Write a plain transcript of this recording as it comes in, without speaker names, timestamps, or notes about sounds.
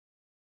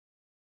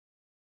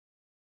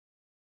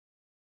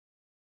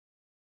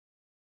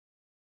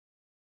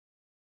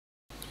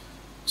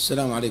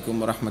Assalamualaikum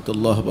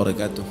warahmatullahi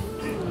wabarakatuh.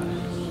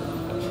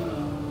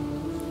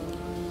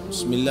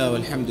 Bismillah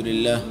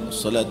walhamdulillah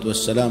wassalatu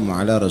wassalamu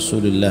ala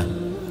rasulillah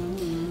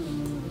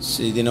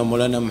Sayyidina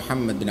Maulana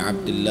Muhammad bin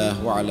Abdullah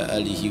wa ala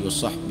alihi wa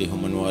sahbihi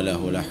man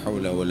walahu la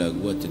hawla wa la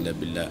quwwata illa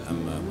billah,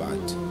 amma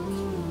ba'd.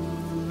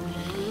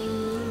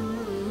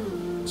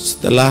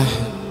 Setelah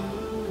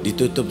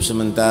ditutup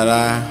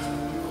sementara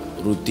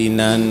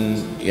rutinan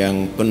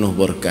yang penuh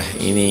berkah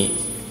ini,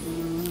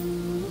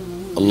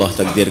 Allah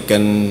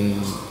takdirkan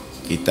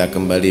kita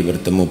kembali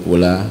bertemu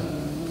pula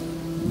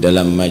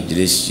dalam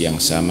majlis yang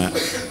sama.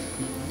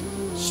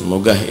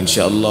 Semoga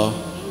insyaallah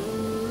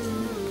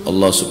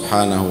Allah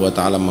subhanahu wa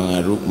ta'ala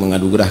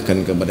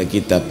menganugerahkan kepada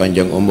kita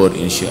panjang umur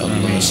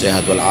insyaallah,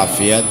 sehat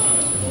walafiat,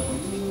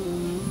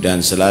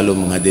 dan selalu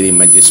menghadiri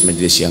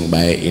majlis-majlis yang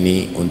baik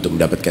ini untuk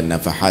mendapatkan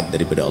nafahat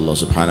daripada Allah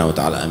subhanahu wa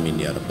ta'ala. Amin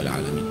ya rabbal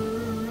alamin.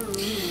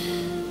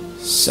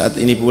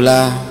 Saat ini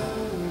pula,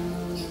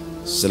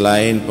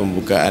 selain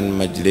pembukaan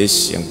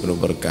majlis yang penuh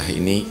berkah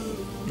ini,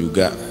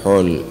 juga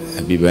hol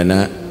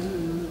Habibana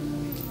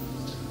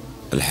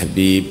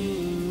Al-Habib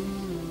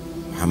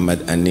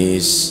Muhammad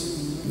Anis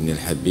bin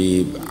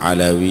Al-Habib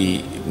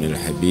Alawi bin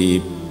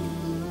Al-Habib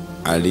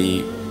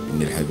Ali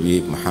bin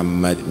Al-Habib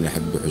Muhammad bin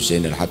Al-Habib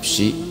Husain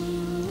Al-Habsyi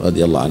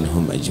radhiyallahu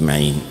anhum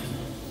ajma'in,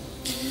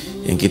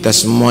 yang kita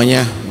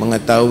semuanya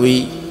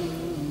mengetahui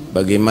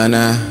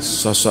bagaimana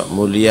sosok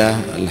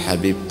mulia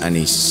Al-Habib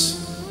Anis.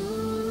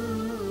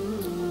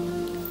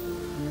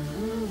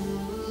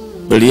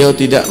 Beliau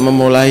tidak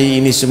memulai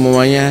ini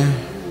semuanya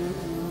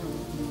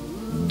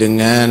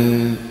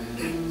dengan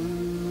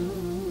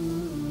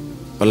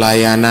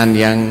pelayanan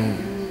yang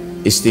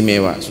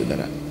istimewa,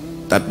 saudara,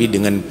 tapi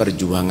dengan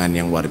perjuangan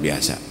yang luar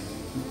biasa.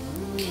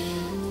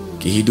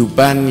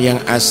 Kehidupan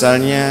yang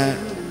asalnya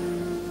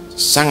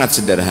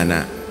sangat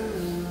sederhana,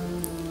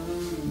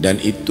 dan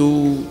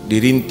itu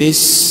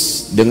dirintis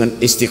dengan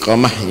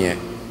istiqomahnya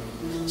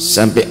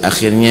sampai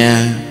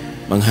akhirnya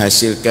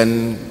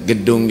menghasilkan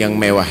gedung yang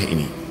mewah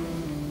ini.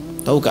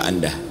 Tahukah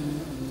Anda,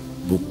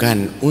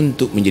 bukan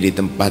untuk menjadi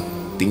tempat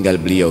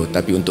tinggal beliau,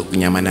 tapi untuk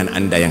kenyamanan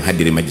Anda yang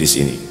hadir di majlis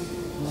ini.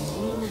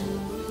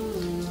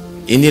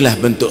 Inilah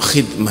bentuk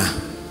khidmah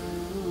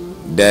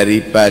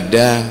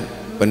daripada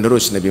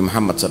penerus Nabi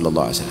Muhammad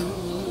SAW.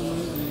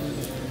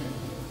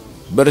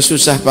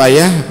 Bersusah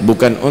payah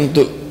bukan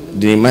untuk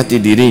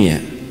dinikmati dirinya,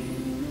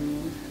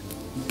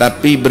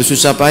 tapi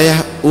bersusah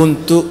payah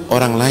untuk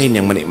orang lain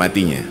yang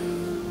menikmatinya.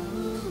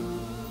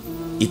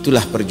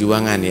 Itulah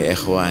perjuangan ya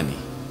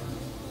ikhwani.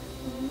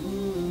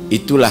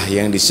 Itulah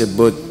yang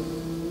disebut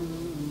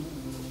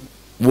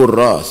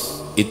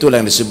wurath, itulah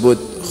yang disebut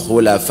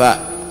khulafa,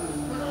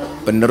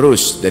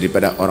 penerus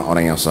daripada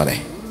orang-orang yang soleh.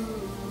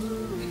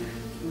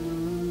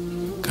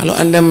 Kalau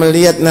Anda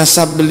melihat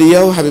nasab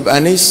beliau Habib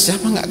Anis,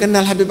 siapa nggak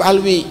kenal Habib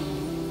Alwi?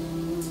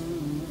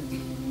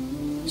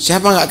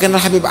 Siapa nggak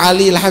kenal Habib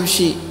Ali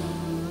Al-Habsyi?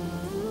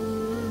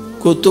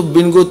 Kutub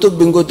bin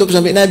Kutub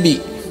sampai Nabi.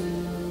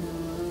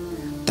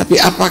 Tapi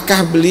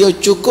apakah beliau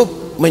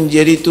cukup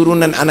menjadi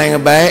turunan anak yang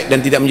baik dan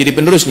tidak menjadi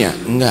penerusnya?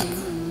 Enggak.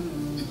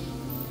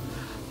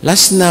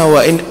 Lasna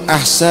wa in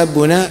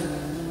ahsabuna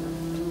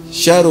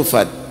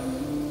syarufat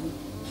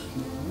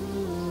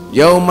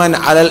yauman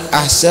alal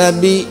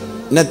ahsabi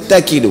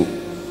nattakilu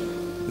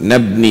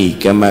nabni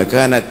kama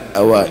kanat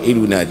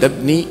awailuna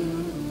tabni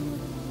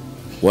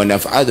wa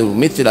naf'adu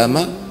mithla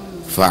ma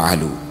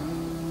fa'alu.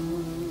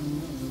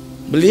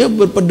 Beliau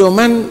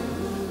berpedoman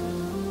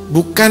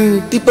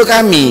bukan tipe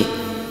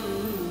kami,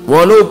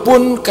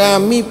 walaupun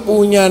kami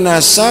punya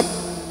nasab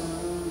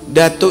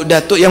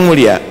datuk-datuk yang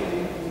mulia,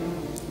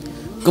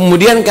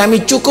 kemudian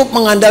kami cukup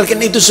mengandalkan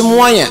itu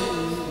semuanya.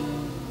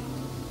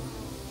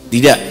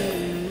 Tidak,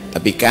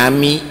 tapi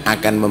kami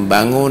akan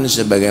membangun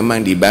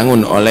sebagaimana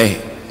dibangun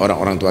oleh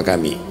orang-orang tua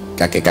kami,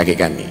 kakek-kakek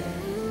kami,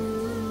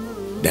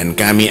 dan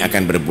kami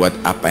akan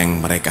berbuat apa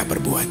yang mereka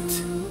berbuat.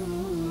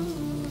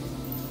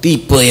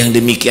 Tipe yang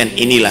demikian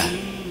inilah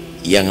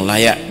yang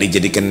layak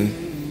dijadikan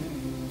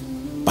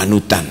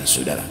panutan,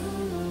 saudara.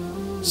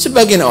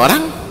 Sebagian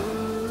orang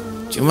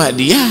cuma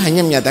dia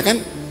hanya menyatakan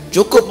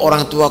cukup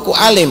orang tuaku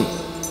alim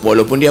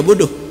walaupun dia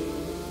bodoh,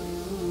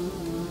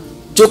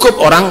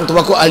 cukup orang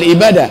tuaku ahli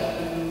ibadah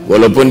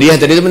walaupun dia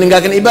tadi itu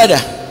meninggalkan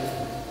ibadah,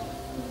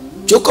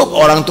 cukup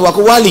orang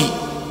tuaku wali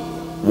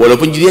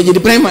walaupun dia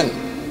jadi preman.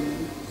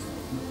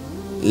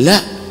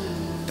 Lah,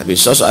 tapi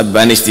sosok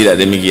Abanis tidak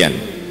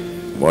demikian.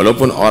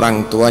 Walaupun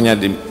orang tuanya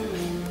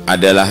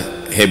adalah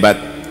hebat,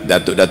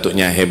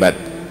 datuk-datuknya hebat,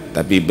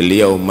 tapi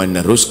beliau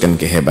meneruskan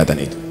kehebatan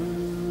itu,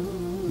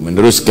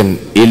 meneruskan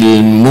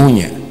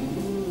ilmunya.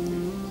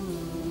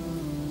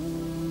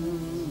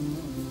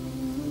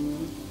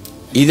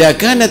 Idza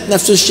kanat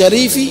nafsu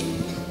syarifi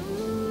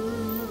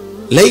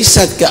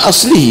laysat ka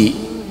aslihi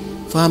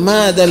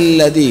famadha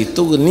alladhi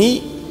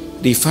tughni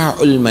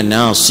rifa'ul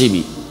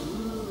manasibi.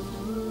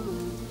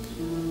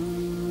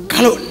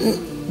 Kalau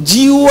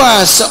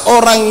jiwa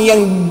seorang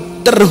yang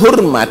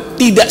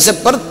terhormat tidak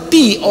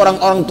seperti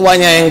orang-orang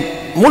tuanya yang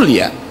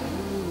mulia,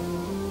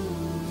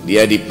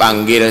 dia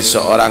dipanggil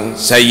seorang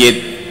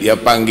sayyid, dia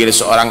panggil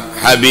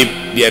seorang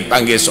habib, dia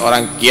panggil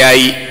seorang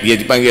kiai, dia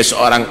dipanggil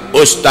seorang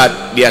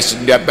ustadz,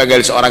 dia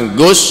panggil seorang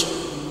gus,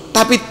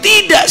 tapi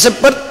tidak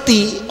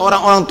seperti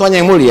orang-orang tuanya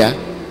yang mulia,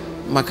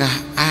 maka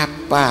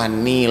apa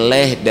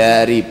nilai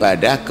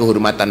daripada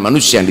kehormatan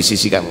manusia di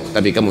sisi kamu,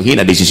 tapi kamu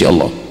hina di sisi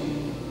Allah.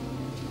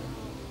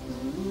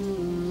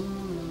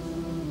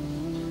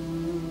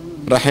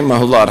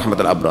 Rahimahullah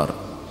rahmatul abrar.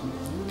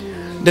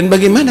 Dan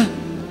bagaimana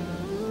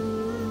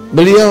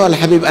beliau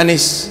Al-Habib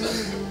Anis,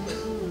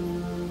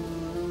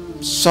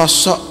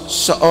 sosok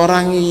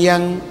seorang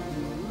yang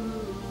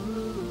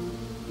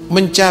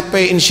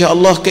mencapai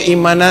insyaallah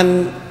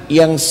keimanan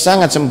yang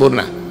sangat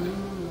sempurna,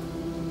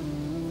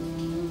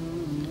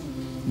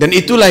 dan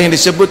itulah yang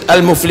disebut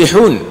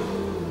al-muflihun,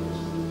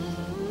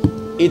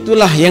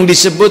 itulah yang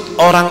disebut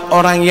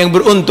orang-orang yang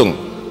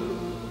beruntung.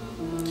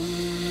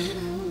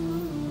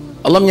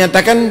 Allah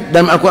menyatakan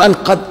dalam Al-Quran,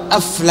 qad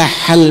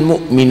aflahal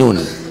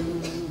mu'minun,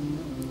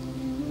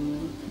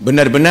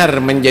 benar-benar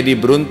menjadi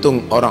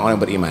beruntung orang-orang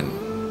beriman.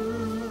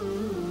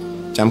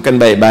 Camkan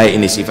baik-baik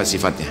ini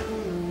sifat-sifatnya,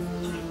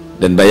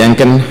 dan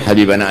bayangkan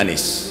Habibana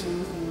Anis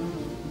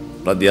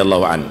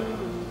radhiyallahu an.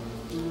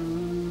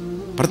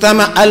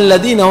 Pertama,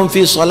 alladzina hum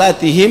fi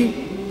salatihim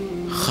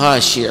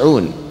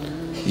khashi'un,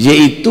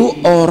 yaitu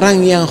orang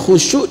yang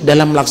khusyuk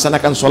dalam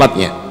melaksanakan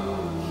salatnya.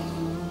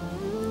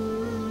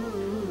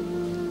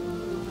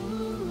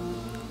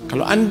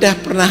 Kalau Anda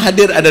pernah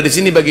hadir ada di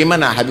sini,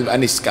 bagaimana Habib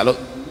Anis kalau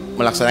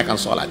melaksanakan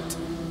sholat?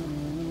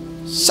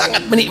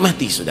 Sangat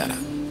menikmati, saudara.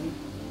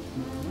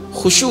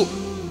 Khusyuk.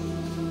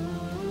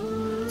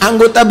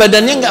 Anggota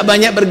badannya nggak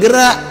banyak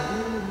bergerak,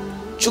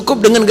 cukup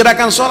dengan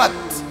gerakan sholat.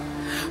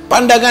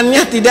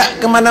 Pandangannya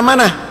tidak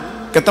kemana-mana,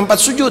 ke tempat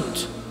sujud.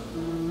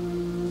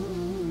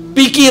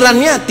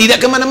 Pikirannya tidak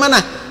kemana-mana,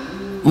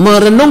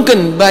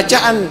 merenungkan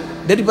bacaan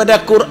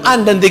daripada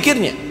Quran dan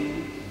zikirnya.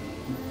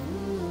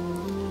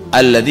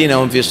 Alladzina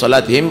hum fi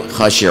salatihim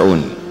khashi'un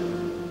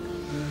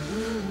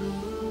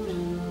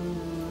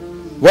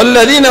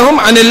walladzina hum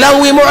 'anil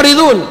lagwi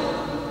mu'ridun.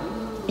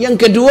 Yang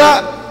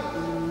kedua,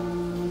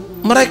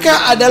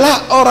 mereka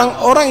adalah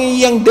orang-orang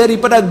yang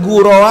daripada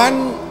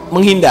gurauan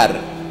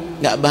menghindar.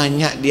 Nggak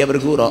banyak dia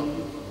bergurau.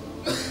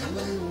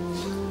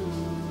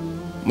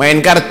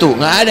 Main kartu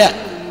nggak ada,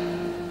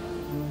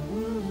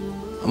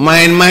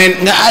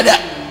 main-main nggak ada,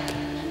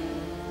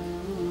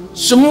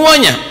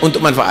 semuanya untuk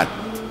manfaat.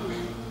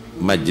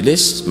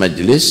 Majlis,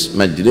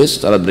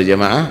 salat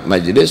berjamaah,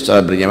 majlis,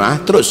 salat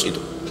berjamaah, terus itu.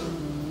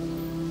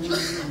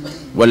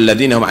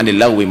 Walladzina hum 'anil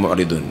lagwi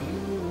mu'ridun.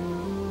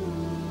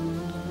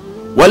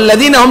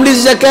 Walladzina hum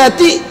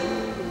lizzakati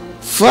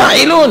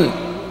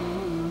fa'ilun.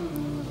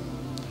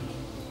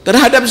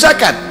 Terhadap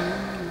zakat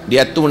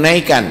dia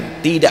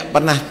tunaikan, tidak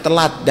pernah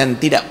telat dan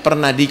tidak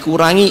pernah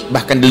dikurangi,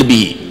 bahkan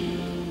lebih.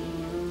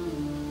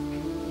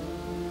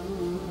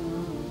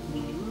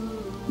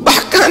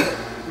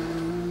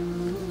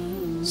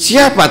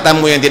 Siapa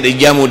tamu yang tidak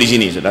dijamu di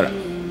sini, saudara?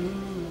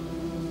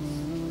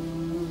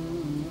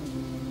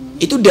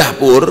 Itu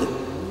dapur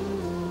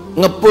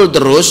ngepul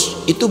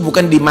terus, itu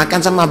bukan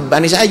dimakan sama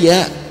Bani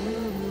saja,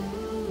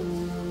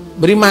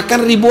 beri makan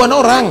ribuan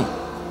orang,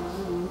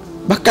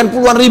 bahkan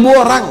puluhan ribu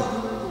orang.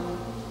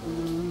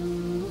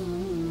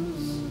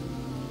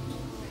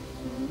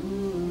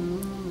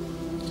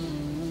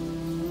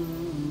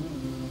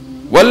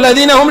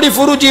 Walladzina hum li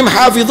furujihim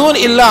hafizun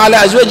illa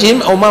ala azwajihim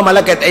aw ma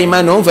malakat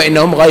aymanuhum fa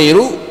innahum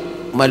ghairu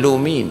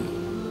malumin.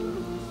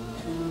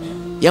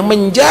 Yang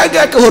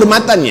menjaga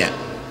kehormatannya,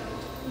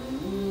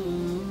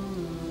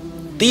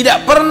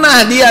 tidak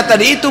pernah dia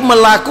tadi itu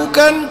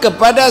melakukan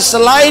kepada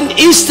selain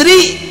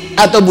istri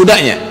atau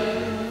budaknya.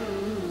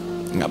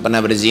 Nggak pernah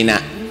berzina,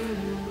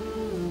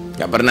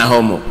 nggak pernah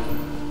homo,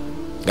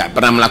 nggak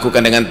pernah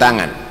melakukan dengan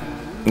tangan,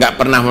 nggak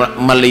pernah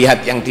melihat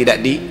yang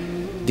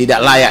tidak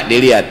layak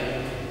dilihat.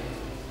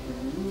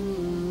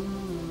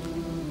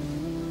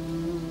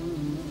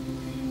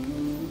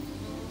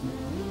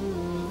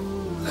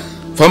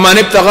 Faman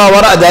ibtagha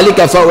wara'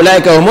 dzalika fa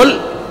ulaika humul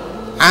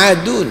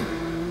adun.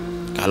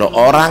 Kalau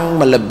orang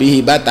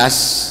melebihi batas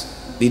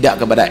tidak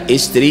kepada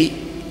istri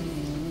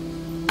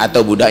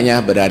atau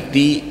budaknya,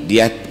 berarti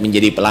dia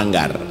menjadi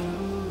pelanggar.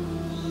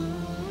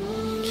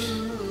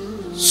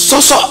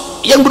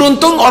 Sosok yang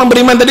beruntung orang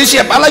beriman tadi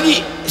siapa lagi?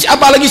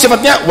 Apa lagi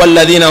sifatnya?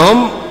 Walladzina hum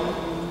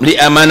li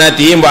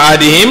amanatihim wa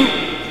ahdihim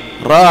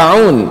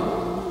ra'un.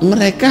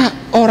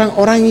 Mereka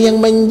orang-orang yang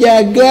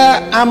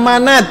menjaga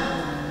amanat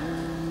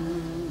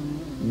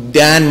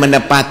dan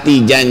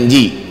menepati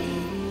janji.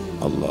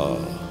 Allah.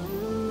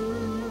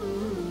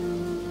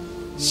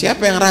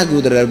 Siapa yang ragu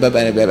terhadap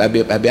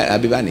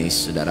Habib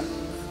Anis, saudara?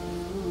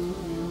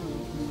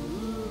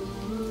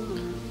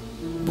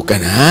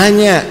 Bukan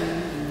hanya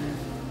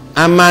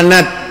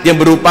amanat yang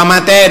berupa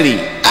materi,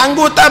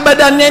 anggota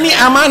badannya ini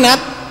amanat,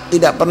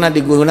 tidak pernah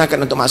digunakan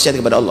untuk maksiat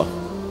kepada Allah.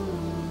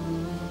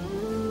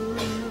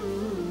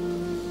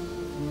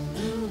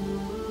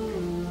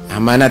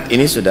 Amanat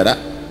ini, saudara,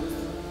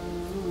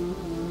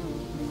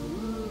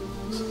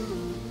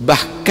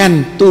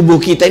 bahkan tubuh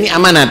kita ini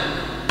amanat,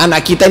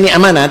 anak kita ini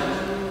amanat,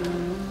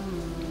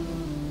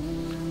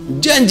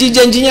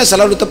 Janji-janjinya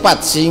selalu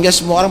tepat sehingga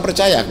semua orang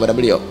percaya kepada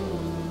beliau.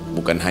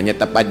 Bukan hanya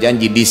tepat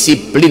janji,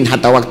 disiplin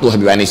hatta waktu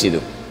Habib Anis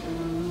itu.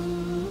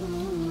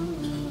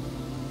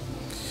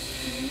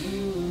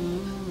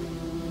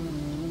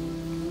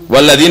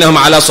 Walladzina hum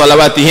ala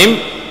salawatihim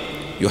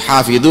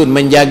yuhafidun,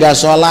 menjaga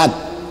sholat.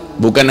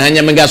 Bukan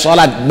hanya menjaga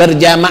sholat,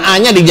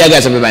 berjamaahnya dijaga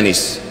sampai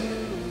manis.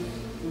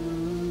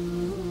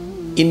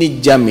 Ini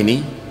jam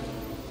ini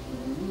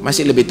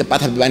masih lebih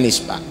tepat Habib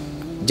Anis, Pak.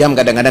 Jam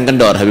kadang-kadang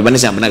kendor, Habib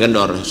Anis yang pernah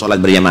kendor sholat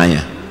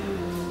berjamaahnya.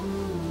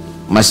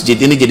 Masjid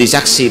ini jadi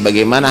saksi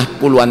bagaimana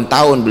puluhan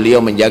tahun beliau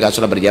menjaga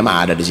sholat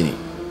berjamaah ada di sini.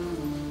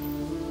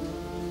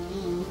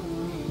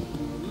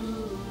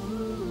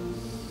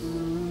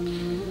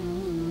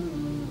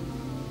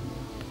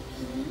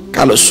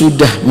 Kalau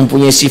sudah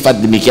mempunyai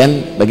sifat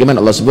demikian, bagaimana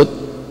Allah sebut?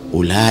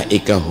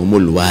 Ulaika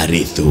humul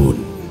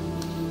warithun.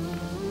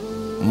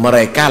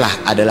 Mereka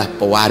lah adalah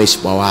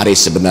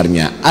pewaris-pewaris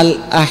sebenarnya.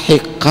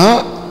 Al-ahiqa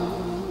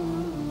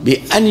bi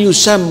an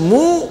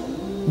yusammu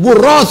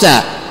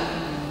buratha.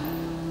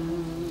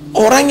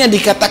 Orang yang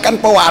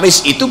dikatakan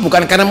pewaris itu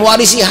bukan karena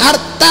mewarisi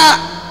harta,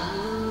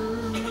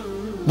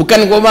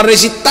 bukan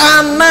mewarisi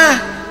tanah,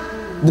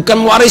 bukan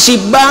mewarisi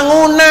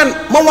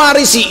bangunan,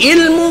 mewarisi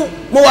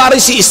ilmu,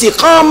 mewarisi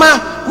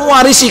istiqamah,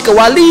 mewarisi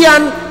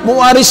kewalian,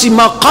 mewarisi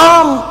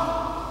maqam.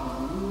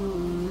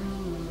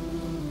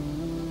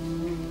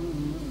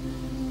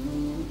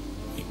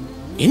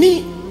 Ini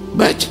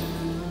baca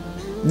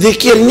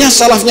zikirnya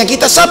salafnya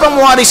kita, siapa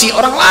mewarisi?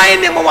 Orang lain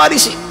yang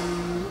mewarisi.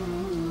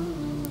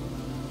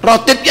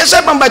 Rotibnya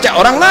siapa membaca?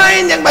 Orang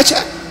lain yang baca.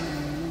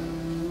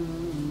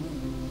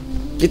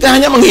 Kita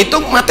hanya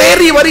menghitung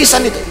materi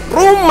warisan itu,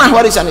 rumah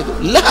warisan itu.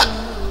 Lah,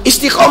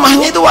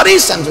 istiqomahnya itu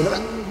warisan,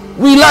 saudara.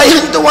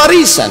 Wilayah itu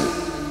warisan,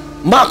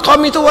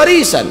 maqam itu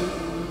warisan,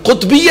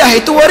 qutbiyah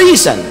itu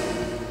warisan,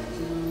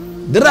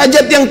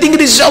 derajat yang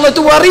tinggi di sisi Allah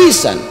itu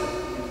warisan,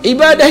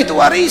 ibadah itu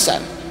warisan.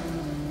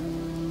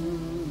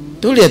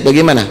 Tuh lihat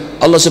bagaimana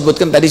Allah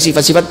sebutkan tadi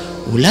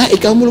sifat-sifat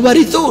ulaika humul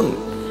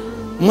warithun.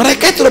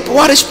 Mereka itu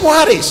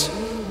pewaris-pewaris,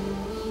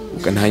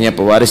 bukan hanya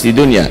pewaris di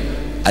dunia,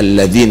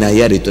 alladzina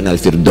yarithunal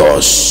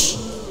firdaus,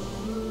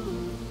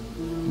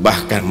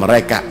 bahkan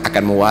mereka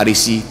akan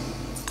mewarisi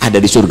ada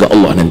di surga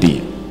Allah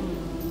nanti,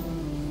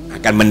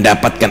 akan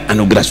mendapatkan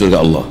anugerah surga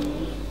Allah.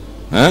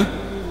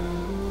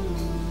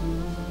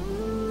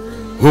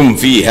 Hum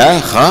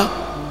fiha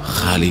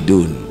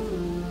khalidun,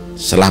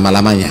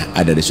 selama-lamanya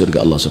ada di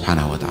surga Allah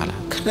Subhanahu wa taala.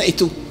 Karena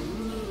itu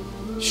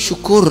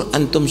syukur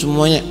antum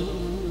semuanya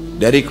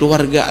dari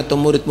keluarga atau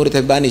murid-murid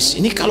Habib Anis.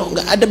 Ini kalau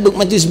nggak ada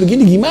majelis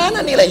begini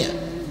gimana nilainya?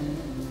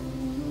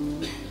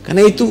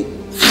 Karena itu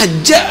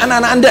ajak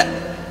anak-anak Anda,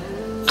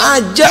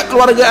 ajak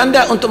keluarga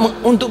Anda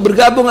untuk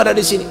bergabung ada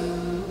di sini.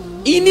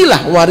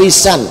 Inilah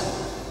warisan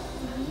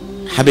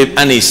Habib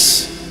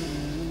Anis,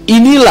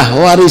 inilah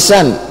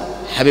warisan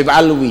Habib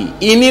Alwi,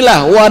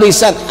 inilah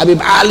warisan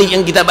Habib Ali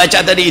yang kita baca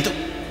tadi itu.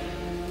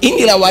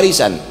 Inilah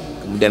warisan.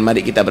 Kemudian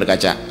mari kita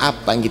berkaca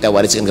apa yang kita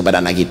wariskan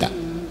kepada anak kita.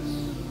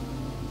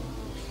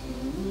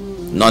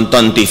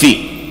 Nonton TV,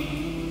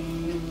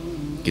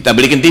 kita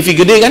belikan TV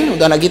gede kan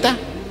untuk anak kita.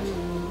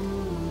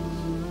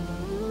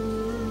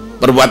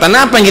 Perbuatan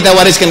apa yang kita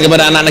wariskan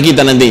kepada anak-anak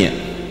kita nantinya?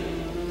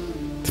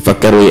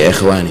 Tafakkaru ya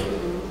ikhwani.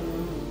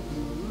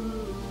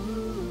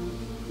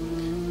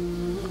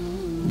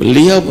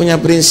 Beliau punya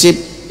prinsip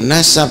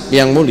nasab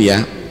yang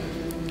mulia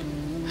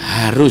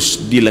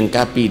harus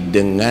dilengkapi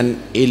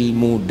dengan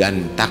ilmu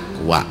dan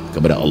takwa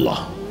kepada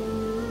Allah.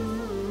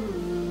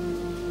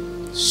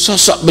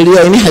 Sosok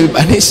beliau ini Habib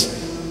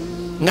Anis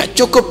nggak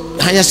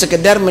cukup hanya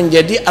sekedar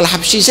menjadi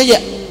Al-Habsyi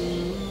saja,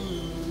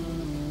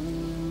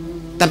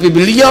 tapi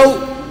beliau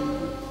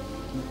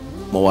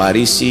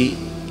mewarisi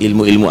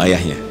ilmu-ilmu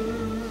ayahnya,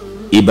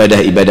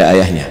 ibadah-ibadah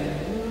ayahnya,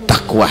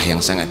 takwa yang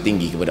sangat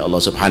tinggi kepada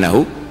Allah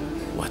Subhanahu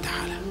wa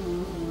ta'ala.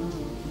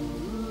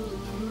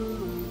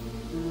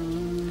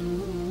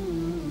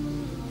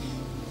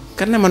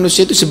 Karena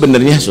manusia itu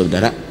sebenarnya,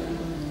 saudara,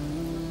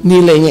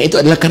 nilainya itu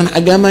adalah karena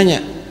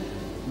agamanya.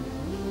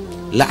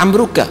 La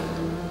amruka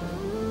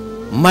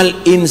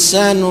mal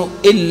insanu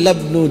illa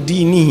ibnu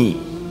dinihi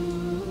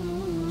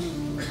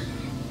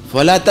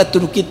fala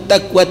tatrukit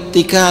taqwa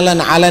tikalan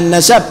ala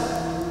nasab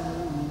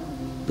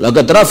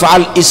laqad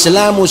rafa'al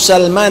islamu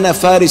salmana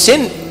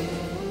farisin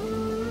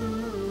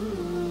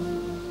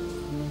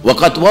wa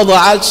qad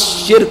wada'a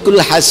syirkul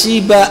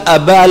hasiba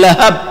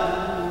abalahab.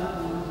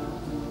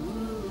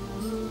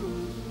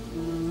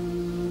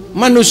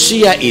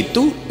 Manusia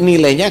itu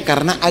nilainya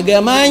karena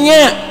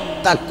agamanya,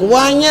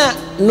 takwanya,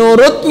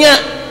 nurutnya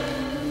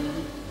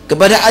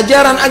kepada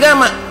ajaran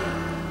agama.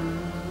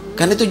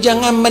 Karena itu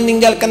jangan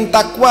meninggalkan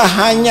takwa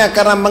hanya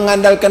karena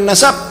mengandalkan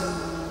nasab.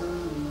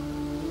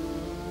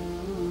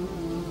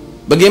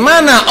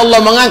 Bagaimana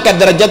Allah mengangkat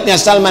derajatnya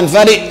Salman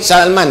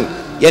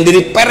yang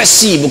dari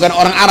Persia, bukan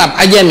orang Arab,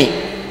 ajami.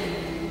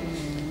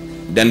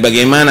 Dan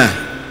bagaimana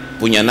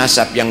punya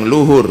nasab yang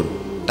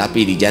luhur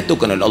tapi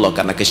dijatuhkan oleh Allah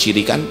karena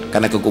kesyirikan,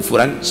 karena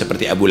kekufuran,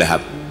 seperti Abu Lahab.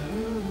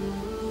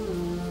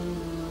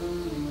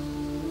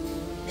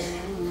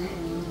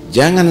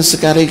 Jangan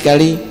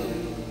sekali-kali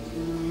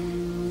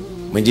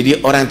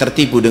menjadi orang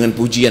tertipu dengan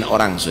pujian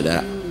orang,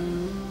 saudara.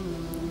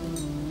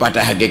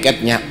 Pada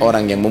hakikatnya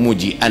orang yang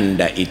memuji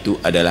Anda itu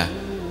adalah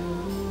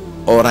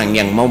orang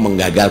yang mau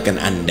menggagalkan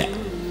Anda.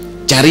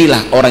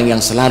 Carilah orang yang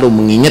selalu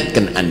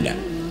mengingatkan Anda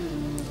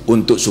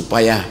untuk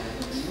supaya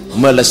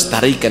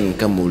melestarikan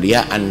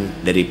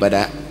kemuliaan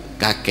daripada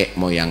kakek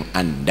moyang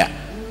Anda,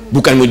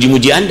 bukan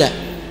muji-muji Anda.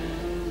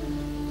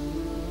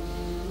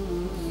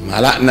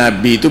 Malah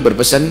Nabi itu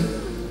berpesan,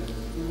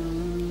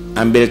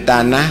 ambil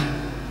tanah,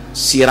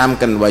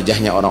 siramkan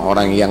wajahnya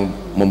orang-orang yang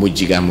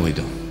memuji kamu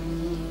itu.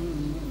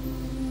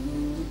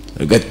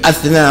 Qad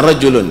athna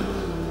rajulun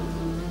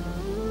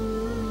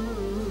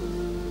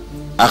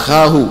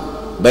akhahu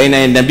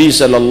baina Nabi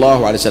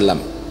sallallahu alaihi wasallam.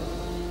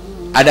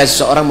 Ada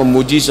seseorang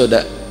memuji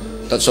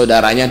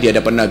saudaranya di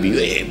hadapan Nabi.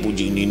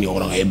 Puji ini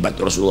orang hebat,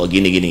 Rasulullah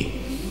gini-gini.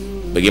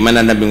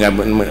 Bagaimana Nabi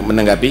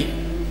menanggapi?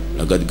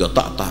 Laqad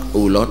qata'ta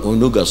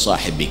unuga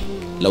sahibik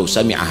law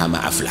sami'aha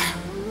ma aflah.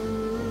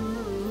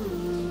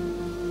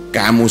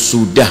 Kamu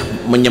sudah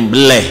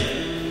menyembelih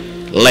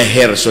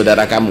leher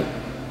saudara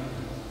kamu.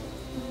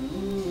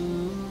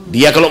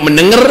 Dia kalau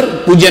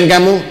mendengar pujian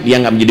kamu, dia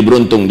nggak menjadi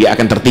beruntung, dia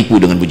akan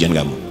tertipu dengan pujian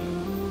kamu.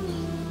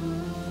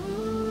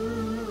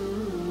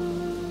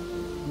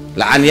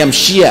 La'an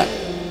yamshiya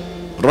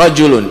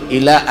rajulun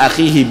ila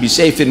akhihi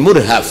bisayfin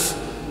murhaf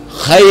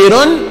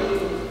khairun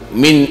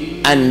min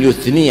an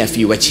yuthniya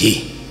fi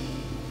wajhi.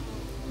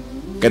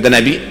 Kata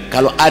Nabi,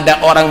 kalau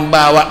ada orang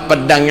bawa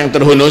pedang yang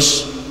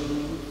terhunus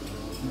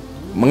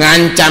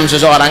mengancam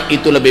seseorang,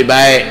 itu lebih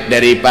baik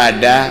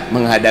daripada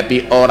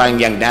menghadapi orang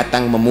yang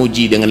datang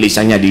memuji dengan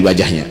lisannya di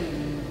wajahnya.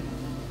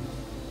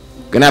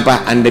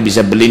 Kenapa? Anda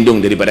bisa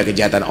berlindung daripada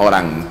kejahatan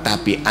orang,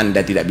 tapi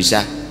Anda tidak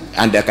bisa.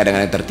 Anda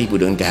kadang-kadang tertipu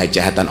dengan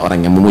kejahatan orang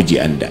yang memuji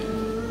Anda.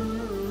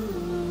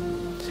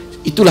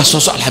 Itulah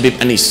sosok Habib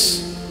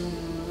Anis.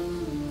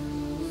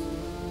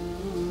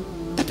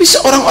 Tapi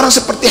seorang-orang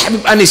seperti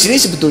Habib Anis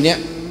ini sebetulnya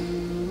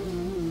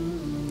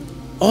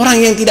orang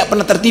yang tidak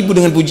pernah tertipu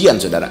dengan pujian,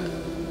 saudara.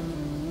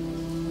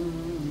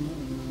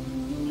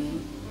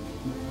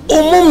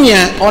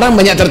 Umumnya orang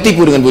banyak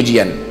tertipu dengan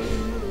pujian,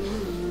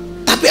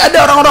 tapi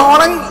ada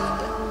orang-orang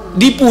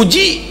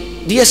dipuji,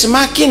 dia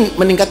semakin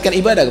meningkatkan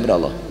ibadah kepada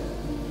Allah,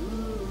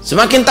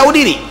 semakin tahu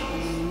diri.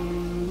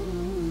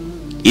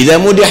 Idza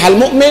mudihal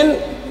mu'min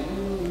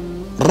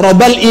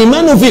robal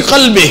imanu fi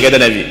qalbih, kata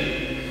Nabi.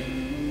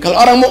 Kalau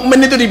orang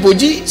mukmin itu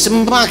dipuji,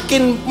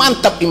 semakin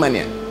mantap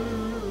imannya.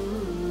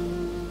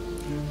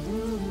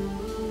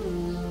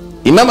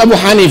 Imam Abu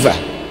Hanifah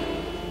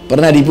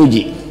pernah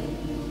dipuji.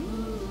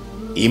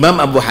 Imam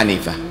Abu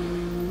Hanifah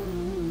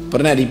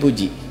pernah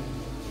dipuji.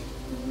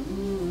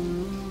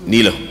 Ini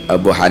loh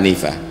Abu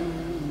Hanifah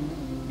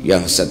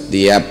yang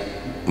setiap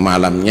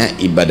malamnya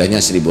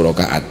ibadahnya 1000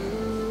 rakaat.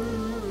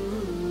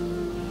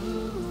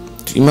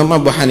 Imam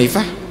Abu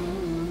Hanifah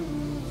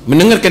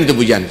mendengarkan itu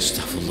pujian.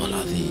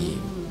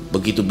 Astagfirullahaladzim,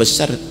 begitu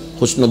besar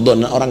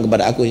husnudzon orang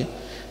kepada aku ya,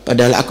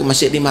 padahal aku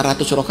masih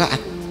 500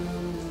 rakaat.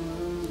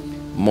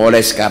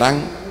 Mulai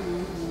sekarang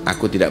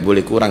aku tidak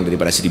boleh kurang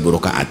daripada 1000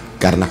 rakaat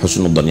karena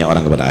husnudzonnya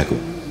orang kepada aku.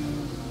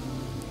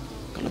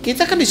 Kalau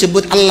kita kan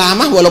disebut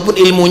alamah,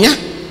 walaupun ilmunya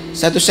 1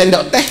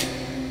 sendok teh,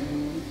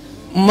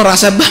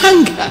 merasa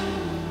bangga.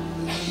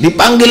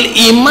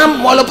 Dipanggil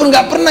imam walaupun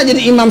nggak pernah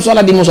jadi imam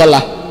sholat di musola,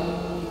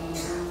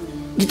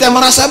 kita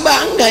merasa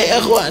bangga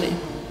ya akhwani.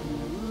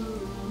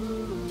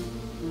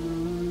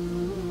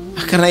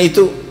 Karena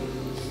itu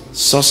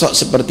sosok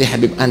seperti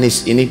Habib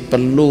Anis ini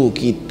perlu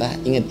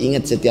kita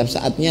ingat-ingat setiap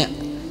saatnya,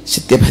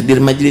 setiap hadir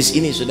majlis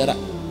ini, saudara.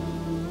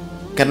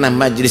 Karena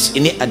majlis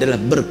ini adalah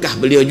berkah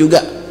beliau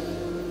juga,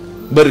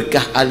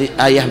 berkah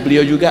ayah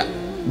beliau juga,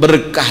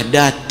 berkah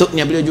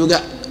datuknya beliau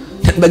juga.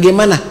 Dan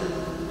bagaimana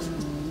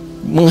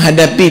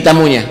menghadapi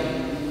tamunya,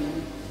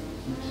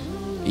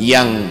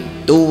 yang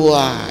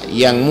tua,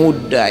 yang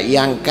muda,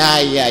 yang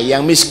kaya,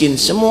 yang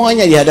miskin,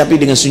 semuanya dihadapi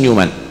dengan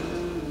senyuman,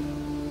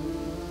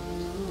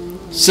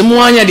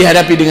 semuanya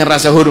dihadapi dengan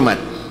rasa hormat,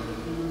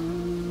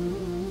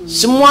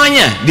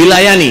 semuanya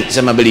dilayani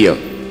sama beliau.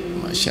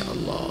 Masya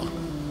Allah.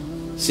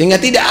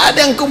 Sehingga tidak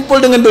ada yang kumpul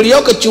dengan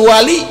beliau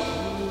kecuali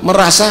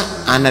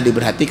merasa ana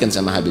diperhatikan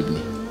sama Habib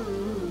ini,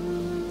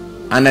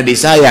 ana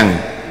disayang,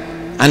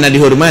 ana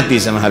dihormati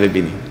sama Habib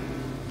ini.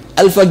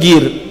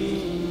 Al-Fagir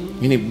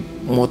ini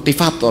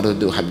motivator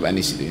itu Habib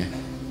Anis itu ya.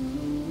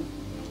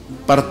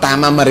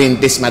 Pertama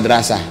merintis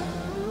madrasah,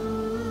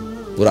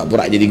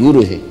 pura-pura jadi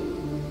guru sih,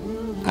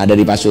 ada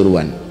di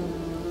Pasuruan.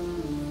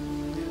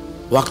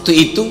 Waktu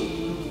itu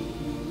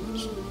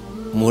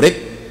murid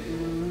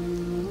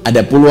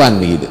ada puluhan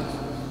begitu.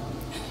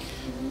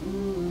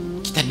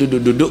 Kita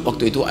duduk-duduk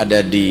waktu itu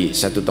ada di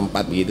satu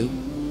tempat begitu,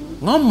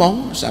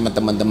 ngomong sama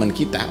teman-teman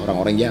kita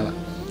orang-orang Jawa,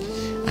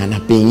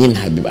 anak pingin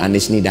Habib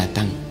Anis ini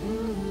datang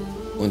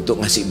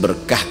untuk ngasih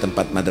berkah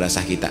tempat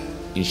madrasah kita.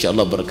 Insya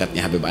Allah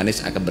berkatnya Habib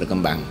Anis akan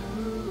berkembang.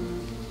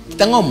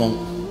 Kita ngomong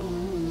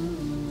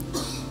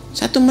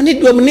 1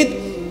 menit 2 menit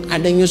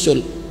ada yang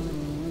nyusul,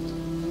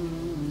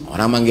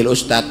 orang manggil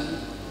ustadz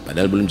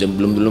padahal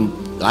belum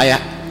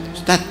layak.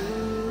 Ustaz,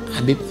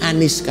 Habib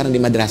Anis sekarang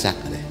di madrasah.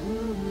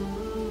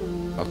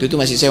 Waktu itu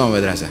masih sewa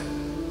madrasah,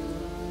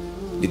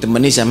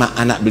 ditemani sama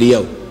anak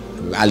beliau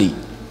Habib Ali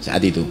saat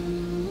itu,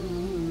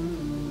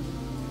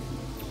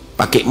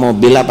 pakai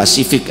mobil apa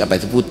Civic apa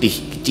itu putih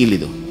kecil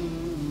itu,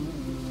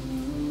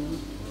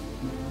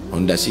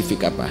 Honda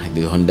Civic apa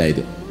itu, Honda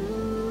itu,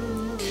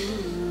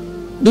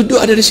 duduk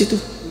ada di situ,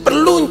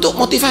 perlu untuk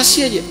motivasi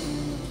aja.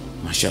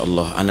 Masya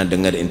Allah, anak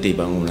dengar ente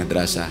bangun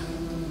madrasah,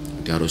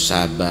 ente harus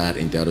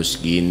sabar, ente harus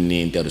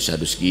gini, ente harus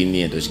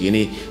gini, harus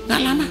gini. Nggak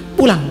lama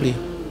pulang beliau,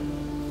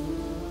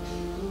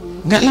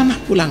 nggak lama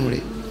pulang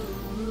beliau.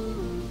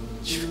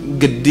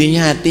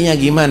 Gedenya hatinya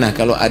gimana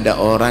kalau ada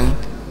orang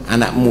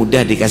anak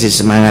muda dikasih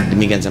semangat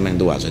demikian sama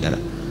yang tua, saudara.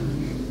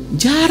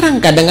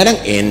 Jarang,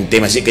 kadang-kadang ente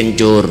masih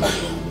kencur,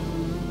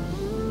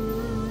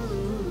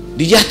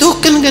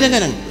 dijatuhkan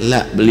kadang-kadang.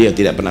 Lah, beliau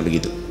tidak pernah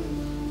begitu.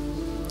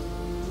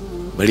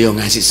 Beliau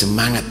ngasih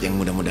semangat yang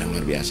mudah-mudahan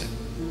luar biasa.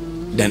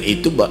 Dan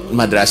itu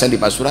madrasah di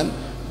Pasuruan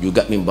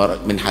juga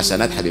min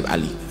hasanat Habib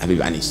Ali,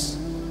 Habib Anis.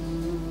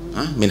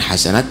 Min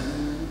hasanat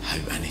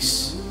Habib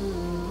Anis.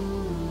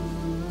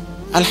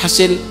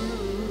 Alhasil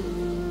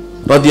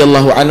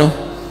radhiyallahu anhu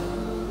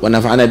wa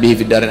nafa'ana bihi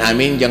fid darin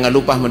amin. Jangan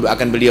lupa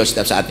mendoakan beliau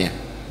setiap saatnya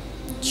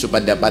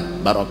supaya dapat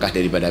barokah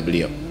daripada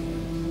beliau.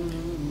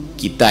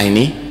 Kita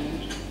ini,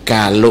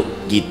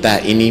 kalau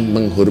kita ini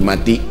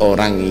menghormati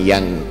orang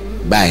yang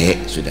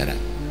baik, saudara,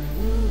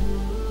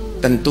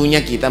 tentunya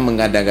kita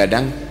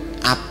menggadang-gadang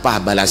apa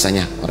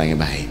balasannya orang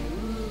yang baik.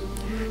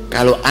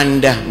 Kalau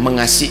Anda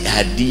mengasih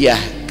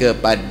hadiah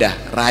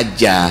kepada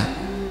raja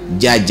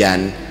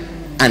jajan,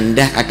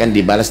 Anda akan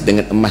dibalas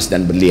dengan emas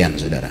dan berlian,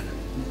 saudara.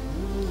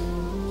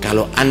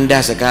 Kalau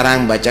Anda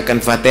sekarang bacakan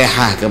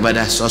Fatihah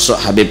kepada sosok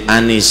Habib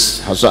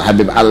Anis, sosok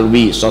Habib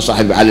Alwi, sosok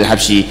Habib Ali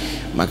Habsyi,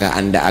 maka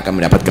Anda akan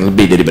mendapatkan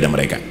lebih daripada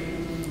mereka.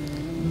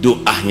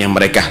 Doanya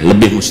mereka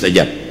lebih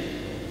mustajab,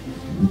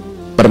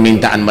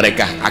 permintaan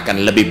mereka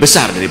akan lebih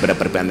besar daripada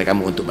permintaan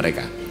kamu untuk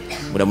mereka.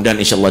 Mudah-mudahan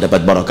insya Allah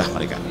dapat barakah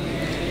mereka,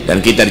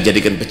 dan kita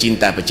dijadikan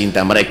pecinta-pecinta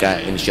mereka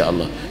insya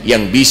Allah,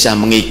 yang bisa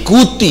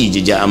mengikuti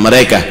jejak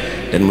mereka.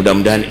 Dan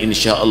mudah-mudahan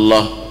insya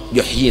Allah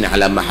yuhyina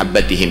ala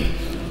mahabbatihim,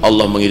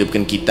 Allah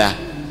menghidupkan kita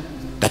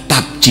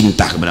tetap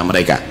cinta kepada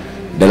mereka,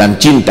 dalam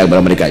cinta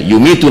kepada mereka.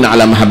 Yumituna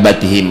ala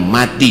mahabbatihim,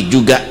 mati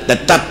juga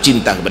tetap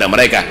cinta kepada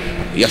mereka.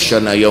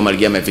 Yahsyana yaumal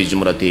qiyamah fi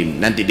zumratihim,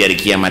 nanti di hari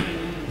kiamat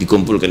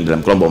dikumpulkan dalam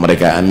kelompok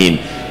mereka. Amin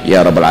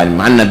ya rabbal alamin.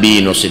 Ma'an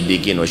nabiyyin wa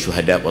siddiqin wa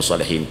syuhada wa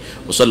salihin.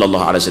 Wa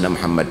sallallahu ala sayyidina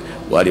Muhammad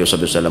wa alihi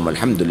wasallam.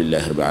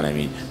 Alhamdulillahirabbil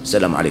alamin.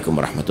 Assalamualaikum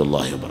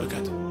warahmatullahi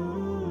wabarakatuh.